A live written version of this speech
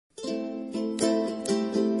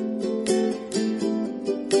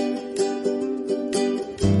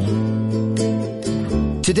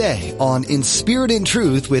Today on In Spirit and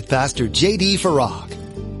Truth with Pastor J.D.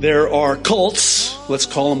 Farag. There are cults, let's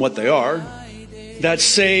call them what they are, that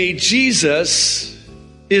say Jesus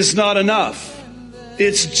is not enough.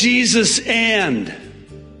 It's Jesus and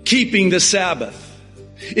keeping the Sabbath.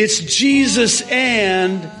 It's Jesus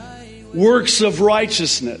and works of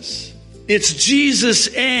righteousness. It's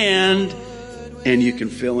Jesus and you can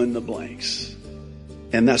fill in the blanks.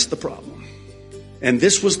 And that's the problem. And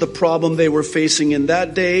this was the problem they were facing in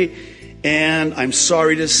that day. And I'm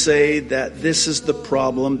sorry to say that this is the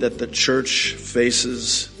problem that the church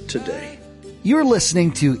faces today. You're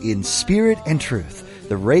listening to In Spirit and Truth,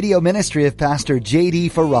 the radio ministry of Pastor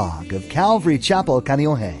J.D. Farag of Calvary Chapel,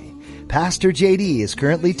 Kaneohe. Pastor J.D. is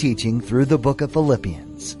currently teaching through the book of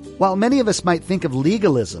Philippians. While many of us might think of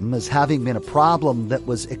legalism as having been a problem that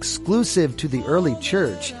was exclusive to the early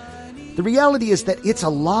church, the reality is that it's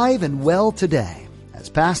alive and well today. As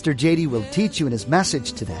Pastor J.D. will teach you in his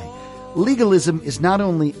message today, legalism is not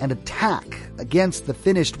only an attack against the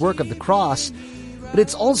finished work of the cross, but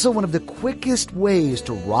it's also one of the quickest ways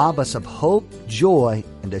to rob us of hope, joy,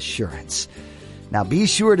 and assurance. Now be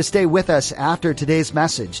sure to stay with us after today's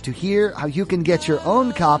message to hear how you can get your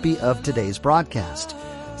own copy of today's broadcast.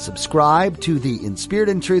 Subscribe to the In Spirit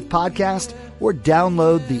and Truth podcast or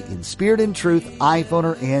download the In Spirit and Truth iPhone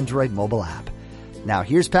or Android mobile app. Now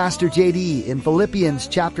here's Pastor J.D. in Philippians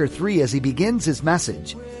chapter 3 as he begins his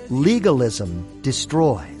message, Legalism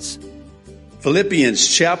Destroys. Philippians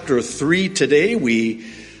chapter 3 today. We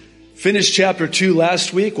finished chapter 2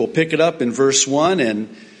 last week. We'll pick it up in verse 1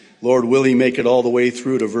 and Lord willing make it all the way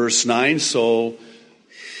through to verse 9. So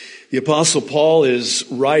the Apostle Paul is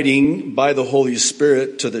writing by the Holy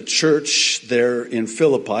Spirit to the church there in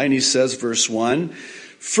Philippi. And he says, verse 1,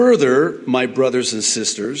 "Further, my brothers and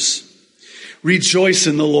sisters, rejoice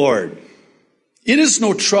in the Lord. It is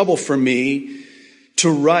no trouble for me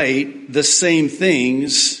to write the same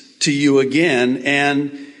things to you again,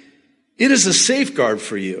 and it is a safeguard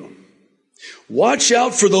for you. Watch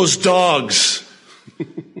out for those dogs,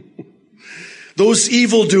 those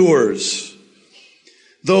evildoers,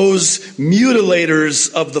 those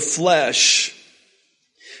mutilators of the flesh.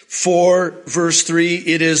 For, verse 3,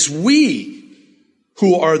 it is we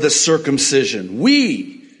who are the circumcision,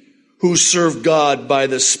 we who serve God by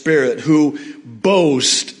the Spirit, who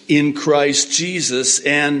boast in Christ Jesus,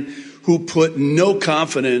 and who put no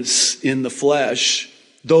confidence in the flesh,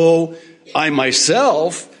 though I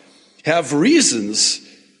myself have reasons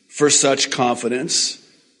for such confidence.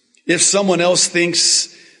 If someone else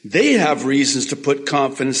thinks they have reasons to put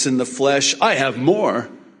confidence in the flesh, I have more.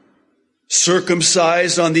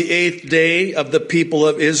 Circumcised on the 8th day of the people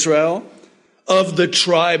of Israel, of the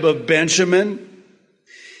tribe of Benjamin,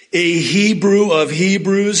 a Hebrew of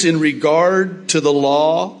Hebrews in regard to the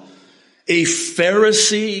law, a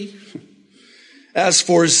Pharisee, as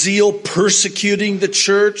for zeal persecuting the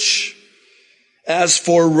church, as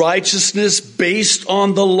for righteousness based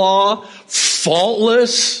on the law,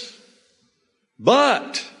 faultless.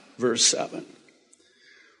 But, verse 7,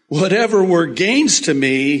 whatever were gains to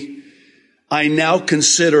me, I now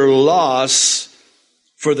consider loss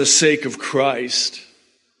for the sake of Christ.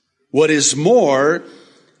 What is more,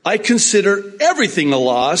 I consider everything a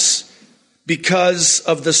loss because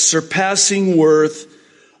of the surpassing worth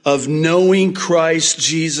of knowing Christ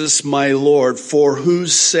Jesus my Lord, for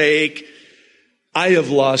whose sake I have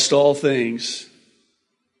lost all things.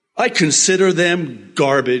 I consider them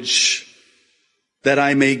garbage, that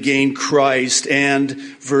I may gain Christ and,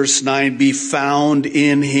 verse 9, be found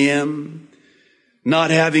in him, not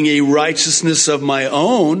having a righteousness of my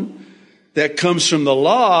own that comes from the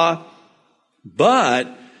law,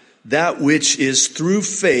 but that which is through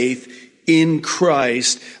faith in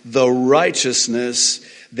Christ, the righteousness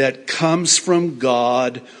that comes from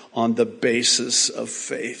God on the basis of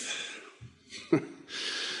faith.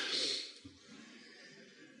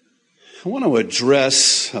 I want to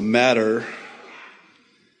address a matter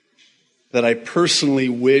that I personally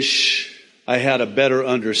wish I had a better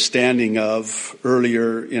understanding of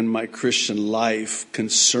earlier in my Christian life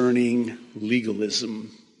concerning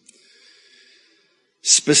legalism.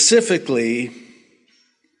 Specifically,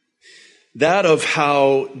 that of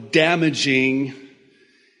how damaging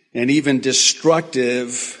and even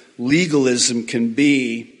destructive legalism can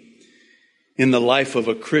be in the life of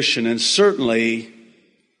a Christian, and certainly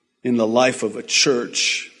in the life of a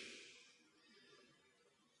church.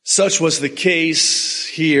 Such was the case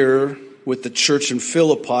here with the church in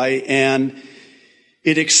Philippi, and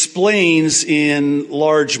it explains in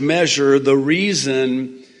large measure the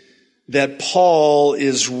reason that Paul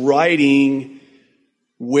is writing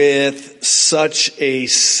with such a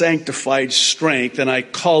sanctified strength, and I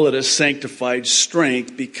call it a sanctified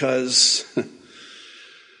strength because,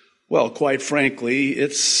 well, quite frankly,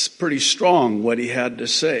 it's pretty strong what he had to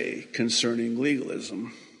say concerning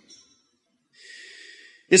legalism.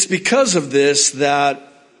 It's because of this that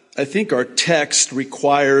I think our text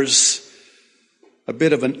requires a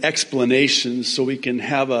bit of an explanation so we can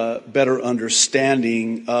have a better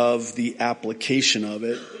understanding of the application of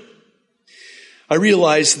it. I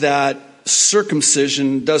realize that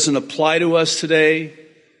circumcision doesn't apply to us today.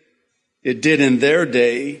 It did in their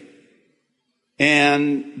day.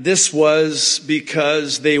 And this was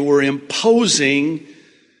because they were imposing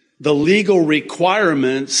the legal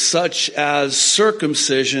requirements such as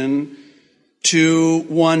circumcision to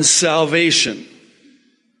one's salvation.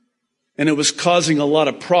 And it was causing a lot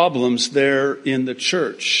of problems there in the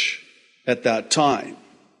church at that time.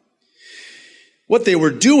 What they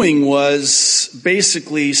were doing was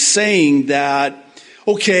basically saying that,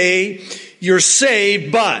 okay, you're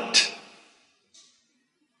saved, but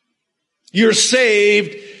you're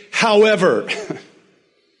saved, however.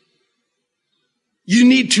 You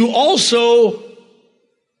need to also,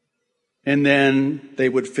 and then they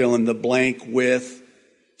would fill in the blank with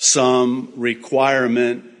some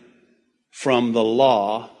requirement from the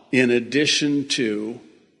law in addition to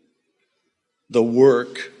the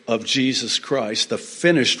work of Jesus Christ, the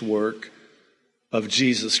finished work of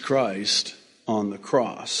Jesus Christ on the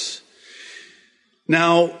cross.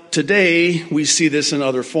 Now, today we see this in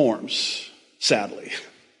other forms, sadly.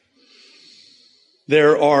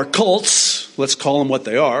 There are cults, let's call them what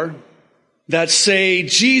they are, that say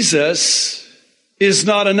Jesus is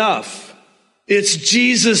not enough. It's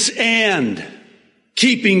Jesus and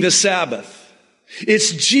keeping the Sabbath.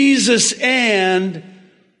 It's Jesus and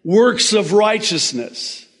works of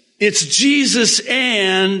righteousness. It's Jesus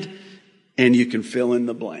and you can fill in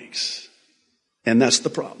the blanks. And that's the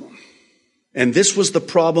problem. And this was the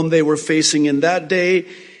problem they were facing in that day.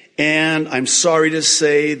 And I'm sorry to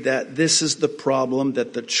say that this is the problem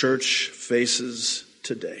that the church faces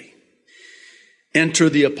today. Enter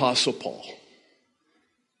the Apostle Paul.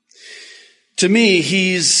 To me,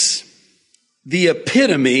 he's the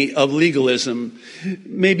epitome of legalism,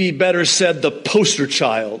 maybe better said, the poster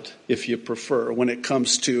child, if you prefer, when it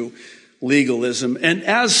comes to legalism. And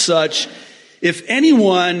as such, if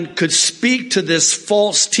anyone could speak to this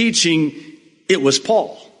false teaching, it was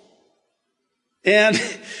Paul. And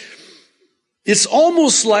it's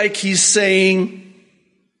almost like he's saying,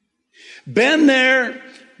 been there,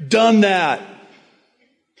 done that,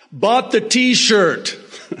 bought the t-shirt.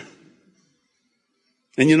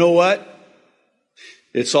 And you know what?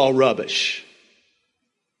 It's all rubbish.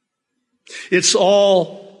 It's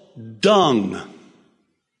all dung,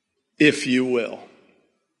 if you will.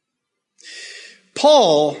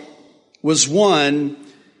 Paul was one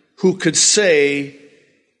who could say,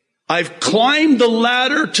 I've climbed the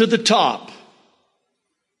ladder to the top,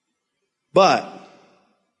 but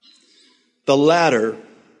the ladder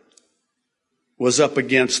was up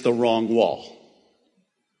against the wrong wall.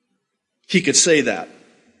 He could say that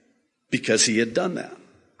because he had done that.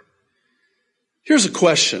 Here's a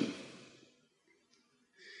question.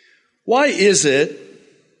 Why is it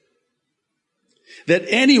that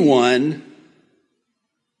anyone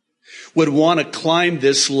would want to climb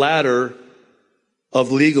this ladder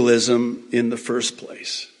of legalism in the first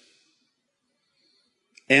place?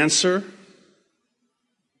 Answer: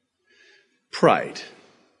 pride.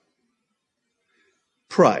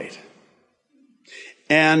 Pride.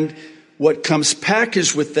 And what comes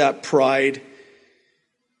packaged with that pride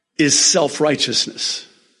is self-righteousness.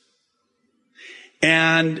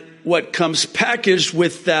 And what comes packaged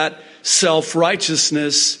with that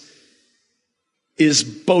self-righteousness is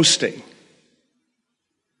boasting.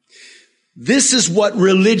 This is what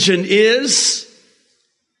religion is.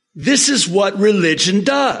 This is what religion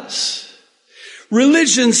does.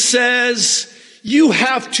 Religion says you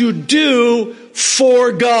have to do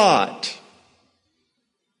for God.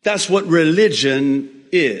 That's what religion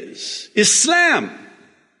is. Islam.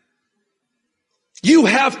 You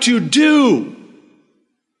have to do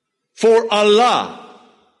for Allah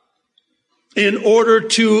in order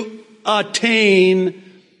to attain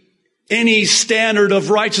any standard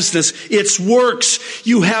of righteousness. It's works.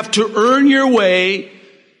 You have to earn your way.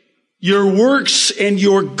 Your works and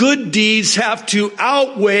your good deeds have to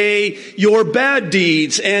outweigh your bad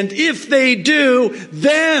deeds. And if they do,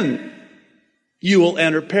 then you will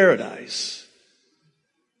enter paradise.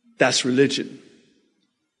 That's religion.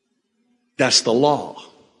 That's the law.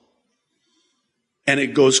 And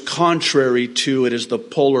it goes contrary to, it is the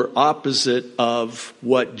polar opposite of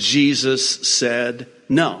what Jesus said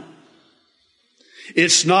No.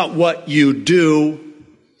 It's not what you do.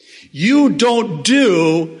 You don't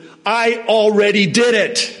do, I already did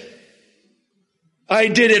it. I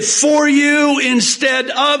did it for you instead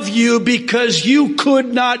of you because you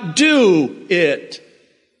could not do it.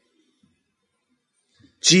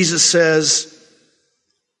 Jesus says,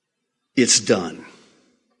 it's done.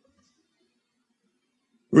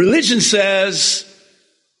 Religion says,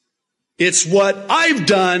 it's what I've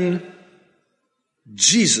done.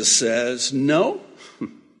 Jesus says, no,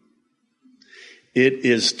 it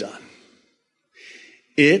is done.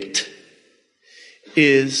 It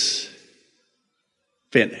is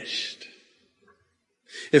finished.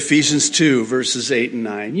 Ephesians 2, verses 8 and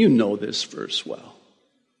 9. You know this verse well.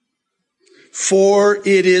 For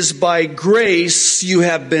it is by grace you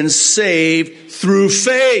have been saved through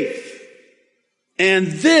faith. And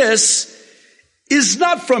this is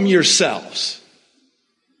not from yourselves.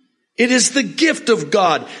 It is the gift of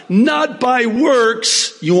God, not by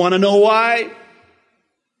works. You want to know why?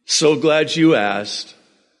 So glad you asked.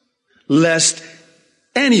 Lest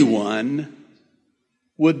anyone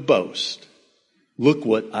would boast. Look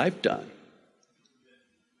what I've done.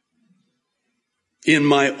 In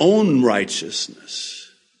my own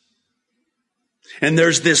righteousness. And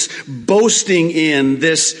there's this boasting in,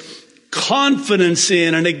 this confidence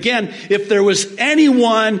in. And again, if there was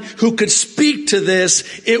anyone who could speak to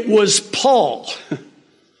this, it was Paul.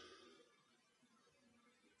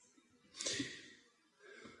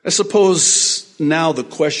 I suppose now the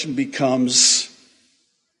question becomes,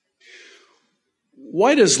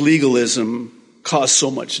 why does legalism cause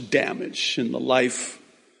so much damage in the life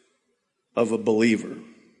of a believer?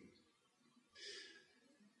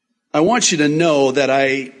 I want you to know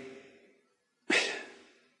that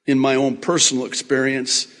in my own personal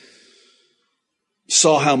experience,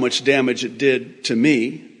 saw how much damage it did to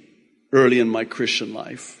me early in my Christian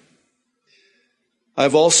life.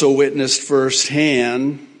 I've also witnessed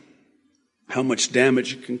firsthand how much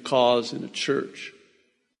damage it can cause in a church.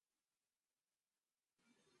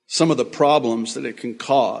 Some of the problems that it can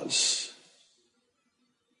cause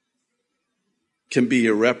can be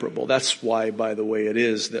irreparable. That's why, by the way, it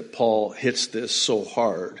is that Paul hits this so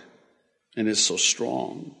hard and is so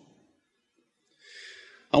strong.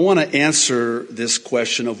 I want to answer this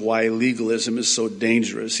question of why legalism is so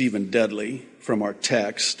dangerous, even deadly, from our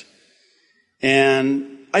text.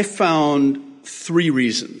 And I found 3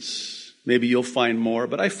 reasons. Maybe you'll find more,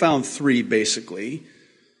 but I found 3 basically.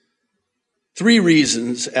 3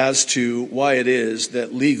 reasons as to why it is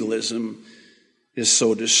that legalism is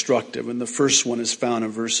so destructive. And the first one is found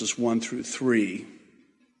in verses 1 through 3.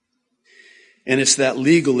 And it's that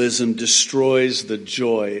legalism destroys the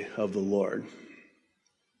joy of the Lord.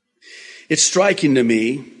 It's striking to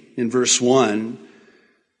me in verse 1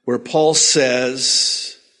 where Paul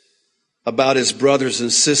says about his brothers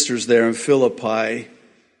and sisters there in Philippi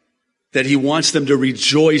that he wants them to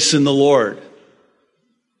rejoice in the Lord.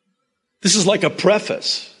 This is like a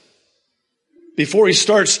preface before he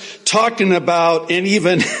starts talking about and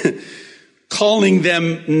even calling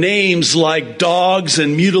them names like dogs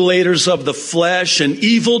and mutilators of the flesh and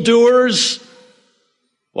evildoers.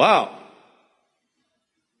 Wow.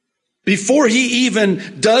 Before he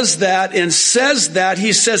even does that and says that,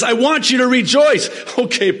 he says, I want you to rejoice.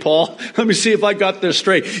 Okay, Paul, let me see if I got this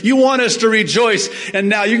straight. You want us to rejoice, and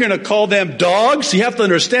now you're going to call them dogs? You have to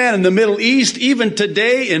understand, in the Middle East, even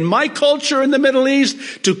today, in my culture in the Middle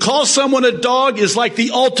East, to call someone a dog is like the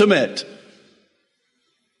ultimate.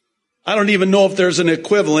 I don't even know if there's an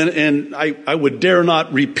equivalent, and I would dare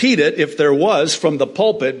not repeat it if there was from the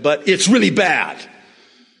pulpit, but it's really bad.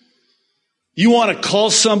 You want to call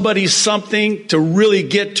somebody something to really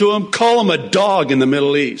get to them? Call them a dog in the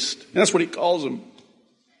Middle East. That's what he calls them.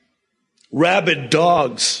 Rabid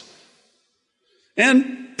dogs.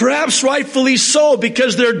 And perhaps rightfully so,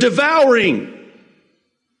 because they're devouring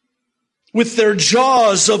with their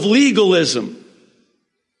jaws of legalism.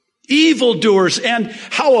 Evildoers, and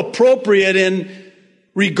how appropriate in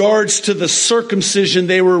regards to the circumcision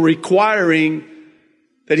they were requiring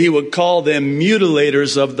that he would call them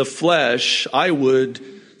mutilators of the flesh. I would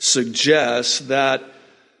suggest that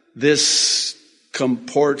this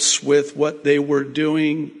comports with what they were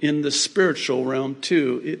doing in the spiritual realm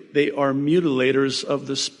too. They are mutilators of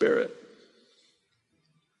the spirit.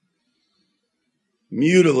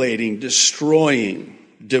 Mutilating, destroying,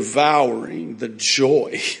 devouring the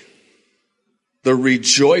joy, the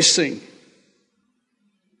rejoicing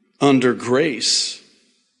under grace.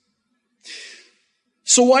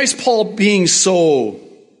 So why is Paul being so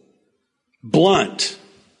blunt?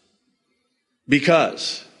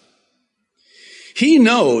 Because he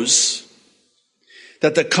knows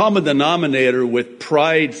that the common denominator with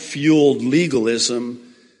pride-fueled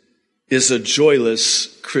legalism is a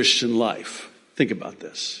joyless Christian life. Think about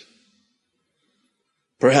this.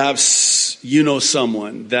 Perhaps you know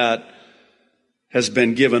someone that has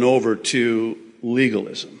been given over to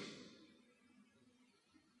legalism.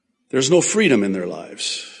 There's no freedom in their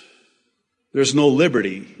lives. There's no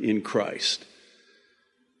liberty in Christ.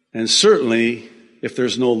 And certainly, if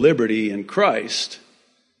there's no liberty in Christ,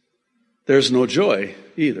 there's no joy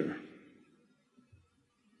either.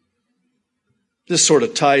 This sort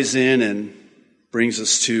of ties in and brings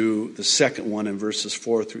us to the second one in verses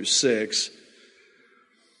 4 through 6.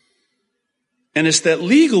 And it's that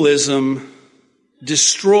legalism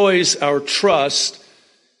destroys our trust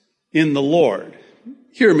in the Lord.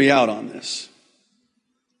 Hear me out on this.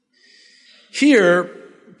 Here,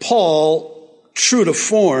 Paul, true to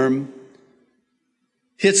form,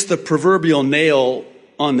 hits the proverbial nail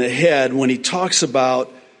on the head when he talks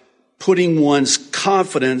about putting one's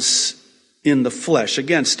confidence in the flesh.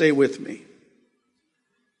 Again, stay with me.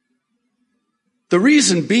 The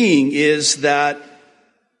reason being is that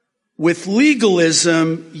with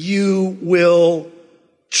legalism, you will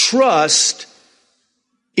trust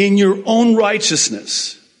in your own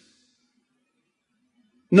righteousness,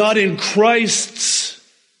 not in Christ's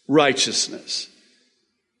righteousness.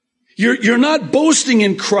 You're not boasting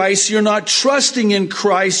in Christ. You're not trusting in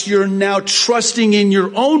Christ. You're now trusting in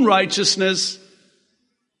your own righteousness.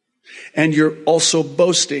 And you're also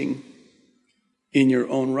boasting in your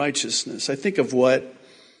own righteousness. I think of what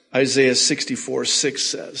Isaiah 64:6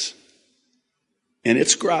 says. And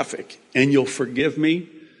it's graphic. And you'll forgive me.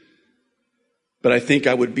 But I think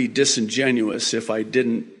I would be disingenuous if I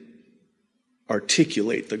didn't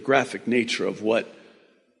articulate the graphic nature of what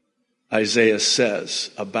Isaiah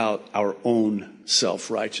says about our own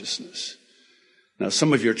self-righteousness. Now,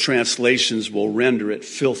 some of your translations will render it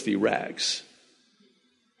filthy rags.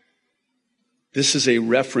 This is a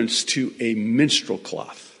reference to a minstrel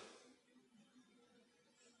cloth.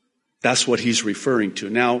 That's what he's referring to.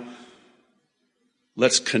 Now,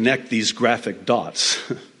 let's connect these graphic dots.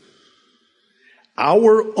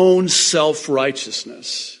 Our own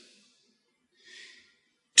self-righteousness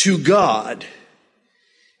to God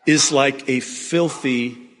is like a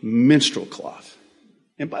filthy minstrel cloth.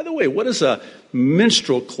 And by the way, what does a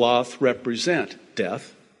minstrel cloth represent?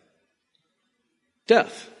 Death.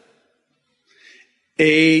 Death.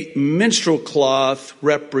 A minstrel cloth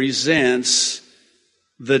represents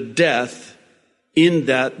the death in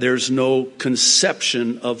that there's no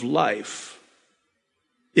conception of life.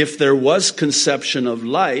 If there was conception of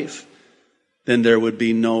life, then there would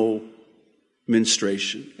be no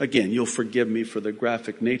menstruation. Again, you'll forgive me for the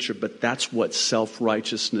graphic nature, but that's what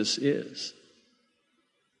self-righteousness is.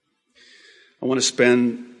 I want to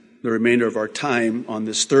spend the remainder of our time on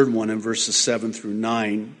this third one in verses 7 through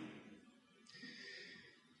 9,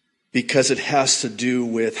 because it has to do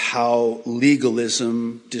with how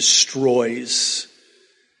legalism destroys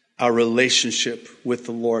our relationship with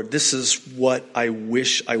the Lord. This is what I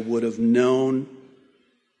wish I would have known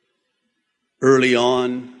early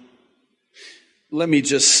on. Let me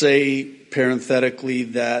just say parenthetically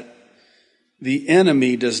that the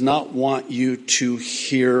enemy does not want you to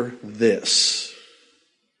hear this.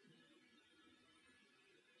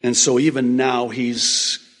 And so even now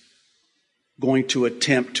he's going to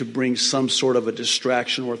attempt to bring some sort of a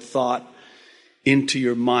distraction or thought into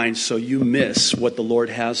your mind so you miss what the Lord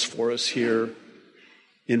has for us here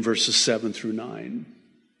in verses 7 through 9.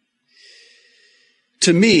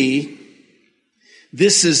 To me,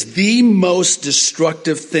 this is the most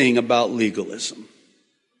destructive thing about legalism.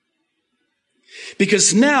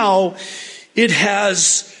 Because now it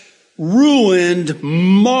has ruined,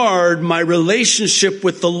 marred my relationship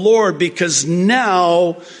with the Lord, because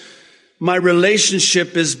now my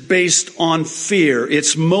relationship is based on fear.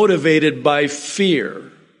 It's motivated by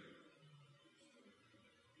fear.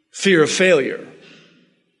 Fear of failure.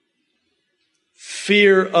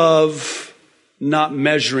 Fear of not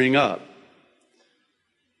measuring up.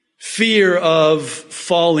 Fear of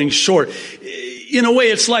falling short. In a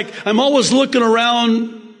way, it's like I'm always looking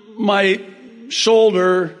around my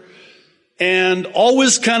shoulder and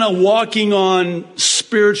always kind of walking on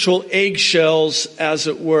spiritual eggshells, as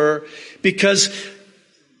it were, because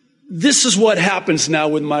this is what happens now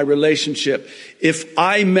with my relationship. If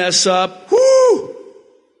I mess up,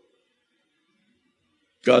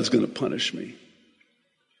 God's going to punish me.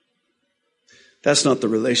 That's not the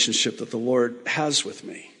relationship that the Lord has with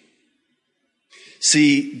me.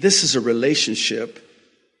 See, this is a relationship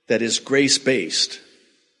that is grace-based.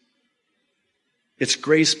 It's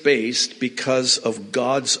grace-based because of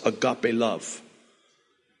God's agape love.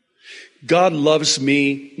 God loves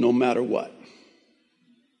me no matter what.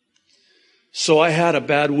 So I had a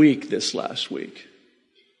bad week this last week.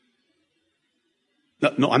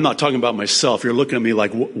 No, I'm not talking about myself. You're looking at me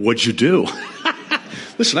like, what'd you do?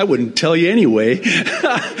 Listen, I wouldn't tell you anyway.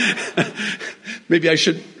 Maybe I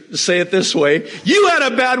should say it this way. You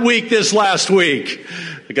had a bad week this last week.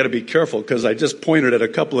 I got to be careful because I just pointed at a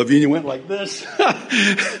couple of you and you went like this.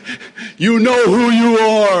 You know who you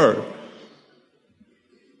are.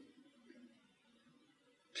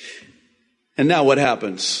 And now what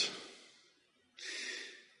happens?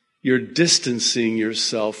 You're distancing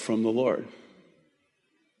yourself from the Lord.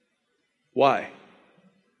 Why?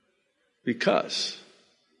 Because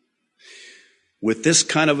with this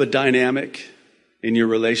kind of a dynamic in your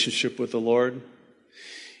relationship with the Lord,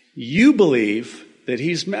 you believe that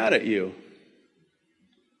He's mad at you.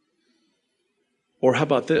 Or how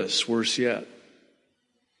about this? Worse yet,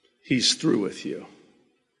 He's through with you.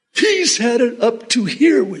 He's had it up to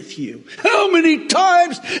here with you. How many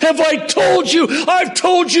times have I told you? I've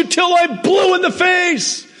told you till I'm blue in the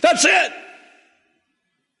face. That's it.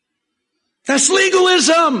 That's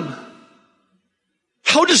legalism.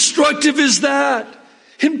 How destructive is that?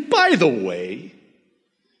 And by the way,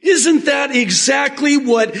 isn't that exactly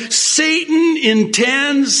what Satan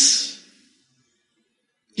intends?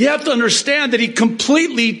 You have to understand that he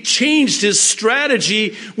completely changed his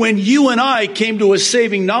strategy when you and I came to a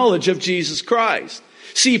saving knowledge of Jesus Christ.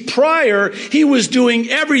 See, prior, he was doing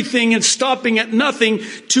everything and stopping at nothing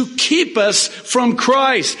to keep us from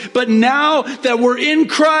Christ. But now that we're in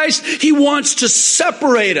Christ, he wants to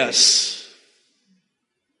separate us.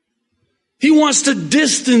 He wants to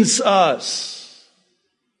distance us.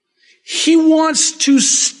 He wants to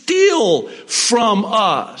steal from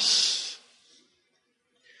us.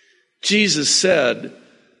 Jesus said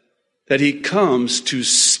that he comes to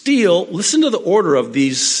steal. Listen to the order of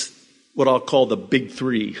these, what I'll call the big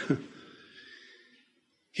three.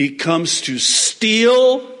 He comes to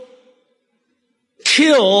steal,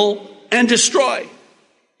 kill, and destroy.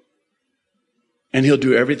 And he'll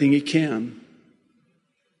do everything he can.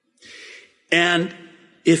 And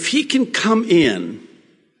if he can come in,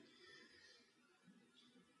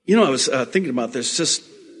 you know, I was thinking about this just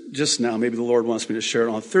now. Maybe the Lord wants me to share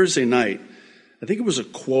it on Thursday night. I think it was a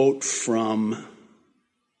quote from,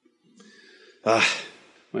 my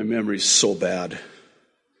memory's so bad.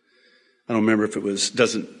 I don't remember if it was,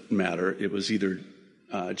 doesn't matter. It was either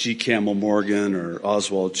G. Campbell Morgan or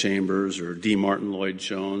Oswald Chambers or D. Martin Lloyd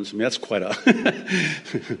Jones. I mean, that's quite a,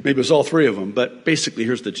 maybe it was all three of them, but basically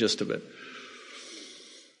here's the gist of it.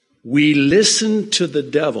 We listen to the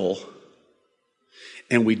devil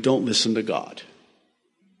and we don't listen to God.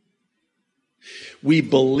 We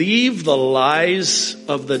believe the lies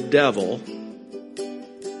of the devil,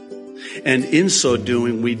 and in so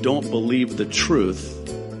doing, we don't believe the truth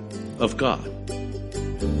of God.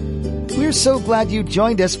 We're so glad you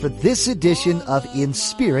joined us for this edition of In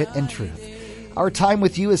Spirit and Truth. Our time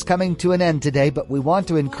with you is coming to an end today, but we want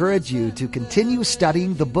to encourage you to continue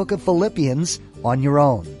studying the book of Philippians on your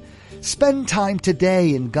own. Spend time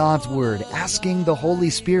today in God's Word, asking the Holy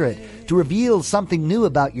Spirit to reveal something new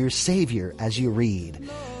about your Savior as you read.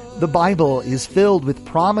 The Bible is filled with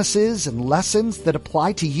promises and lessons that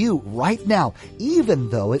apply to you right now, even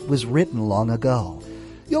though it was written long ago.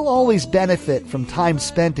 You'll always benefit from time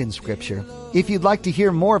spent in Scripture. If you'd like to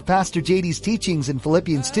hear more of Pastor JD's teachings in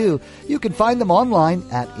Philippians 2, you can find them online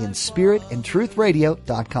at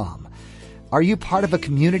inspiritandtruthradio.com. Are you part of a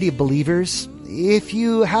community of believers? If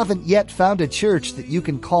you haven't yet found a church that you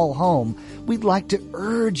can call home, we'd like to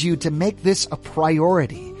urge you to make this a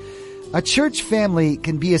priority. A church family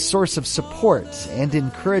can be a source of support and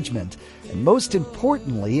encouragement, and most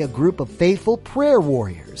importantly, a group of faithful prayer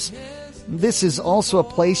warriors. This is also a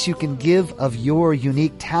place you can give of your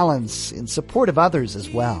unique talents in support of others as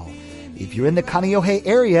well. If you're in the Kaneohe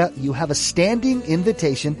area, you have a standing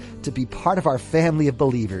invitation to be part of our family of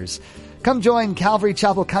believers. Come join Calvary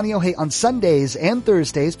Chapel Kaneohe on Sundays and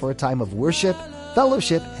Thursdays for a time of worship,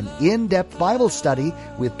 fellowship, and in-depth Bible study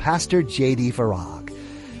with Pastor J.D. Farag.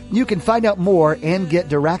 You can find out more and get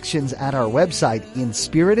directions at our website,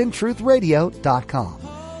 inspiritandtruthradio.com.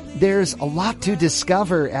 There's a lot to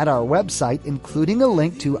discover at our website, including a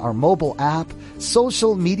link to our mobile app,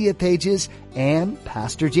 social media pages, and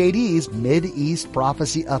Pastor J.D.'s Mid-East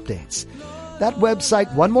Prophecy updates. That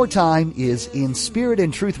website, one more time, is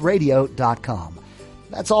inspiritandtruthradio.com.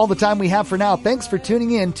 That's all the time we have for now. Thanks for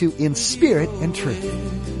tuning in to In Spirit and Truth.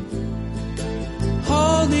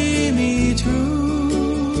 Holding me true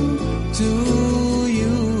to